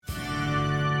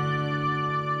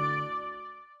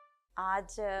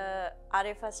आज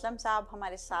आरिफ असलम साहब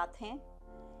हमारे साथ हैं।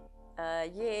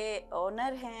 ये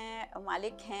ओनर हैं,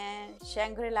 मालिक हैं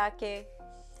शैंग्रिला के।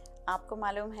 आपको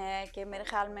मालूम है कि मेरे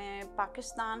ख्याल में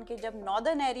पाकिस्तान के जब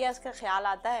नॉर्दर्न एरियाज़ का ख्याल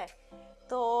आता है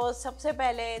तो सबसे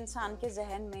पहले इंसान के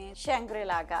जहन में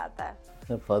शैंग्रिला का आता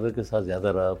है। फादर के साथ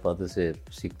ज़्यादा रहा, फादर से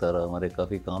सीखता रहा। हमारे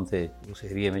काफ़ी काम थे उस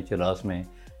एरिया में, चलास में,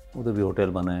 उधर भी होटल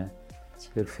बना है।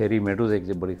 फिर फेरी मेडोज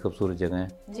एक बड़ी खूबसूरत जगह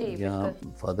है जहाँ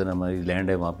फादर ने हमारी लैंड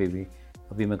है, वहाँ पे भी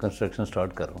अभी मैं कंस्ट्रक्शन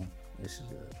स्टार्ट कर रहा हूँ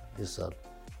इस साल,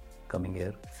 कमिंग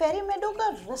ईयर। फेरी मेडो का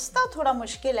रास्ता थोड़ा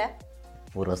मुश्किल है।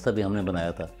 वो रास्ता भी हमने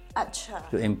बनाया था। अच्छा।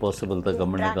 जो इम्पॉसिबल था,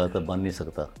 गवर्नमेंट ने कहा था बन नहीं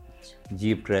सकता।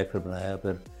 जीप ट्रैक फिर बनाया।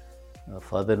 फिर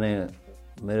फादर ने,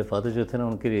 मेरे फादर जो थे ना,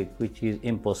 उनके लिए कोई चीज़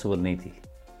इम्पॉसिबल नहीं थी।